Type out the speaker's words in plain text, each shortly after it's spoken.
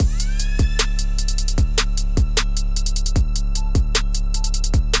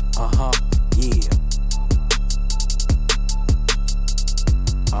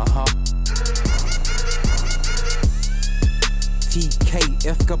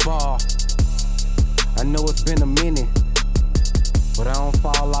ball. I know it's been a minute, but I don't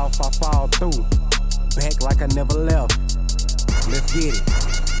fall off, I fall through. Back like I never left. Let's get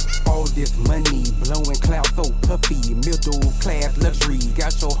it. All this money, blowing cloud so puffy. Middle class luxury,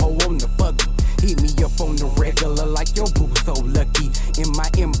 got your hoe on the fuck. Hit me up on the regular like your boo so lucky. In my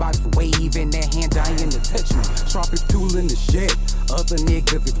inbox waving that hand dying to touch me. Sharpest tool in the shed. Other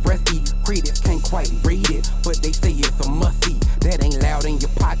niggas is rusty. Critics can't quite read it, but they say it's a musty. That ain't loud in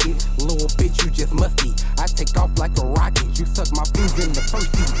your pocket. Little bitch, you just musty. I take off like a rocket. You suck my fingers in the first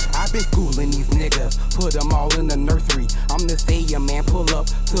seat. I've been schooling these niggas. Put them all in the nursery. I'm the sayer, man. Pull up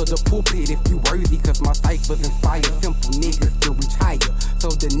to the pulpit if you worthy. Cause my ciphers inspire simple niggas to reach higher. So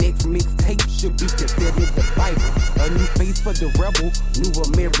the next mixtape should be considered the Bible. A new face for the rebel, new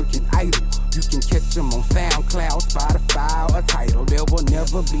American Idol. You can catch them on SoundCloud, Spotify, or Tidal. There will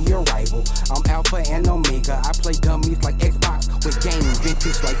never be a rival. I'm Alpha and Omega. I play dummies like Xbox with games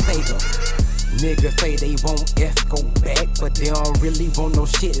vintage like Sega. Niggas say they want Esco back, but they don't really want no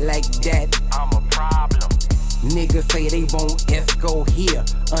shit like that. I'm a problem. Niggas say they want Esco here.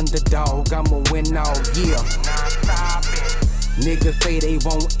 Underdog, I'ma win all year. Non-stopping. Niggas say they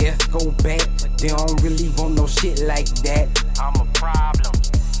want Esco back, but they don't really want no shit like that. I'm a problem.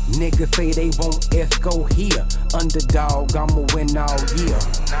 Niggas say they want Esco here. Underdog, I'ma win all year.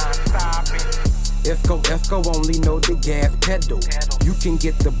 Non-stopping. Esco only know the gas pedal. You can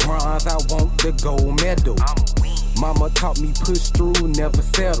get the bronze, I want the gold medal. Mama taught me push through, never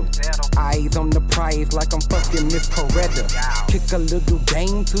settle. Eyes on the prize like I'm fucking Miss Coretta. Kick a little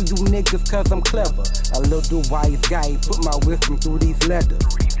game to you niggas cause I'm clever. A little wise guy, put my wisdom through these letters.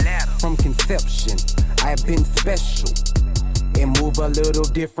 From conception, I've been special. And move a little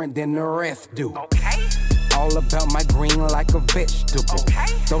different than the rest do. All about my green like a vegetable.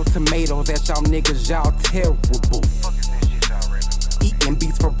 Those tomatoes at y'all niggas, y'all terrible. Eating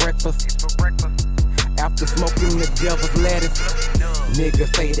beets for breakfast. After smoking the devil's lettuce.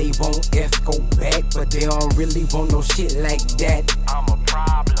 Niggas say they want Esco back, but they don't really want no shit like that. I'm a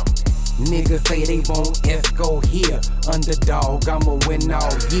problem. Niggas say they want Esco here. Underdog, I'ma win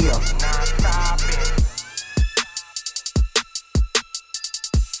all year.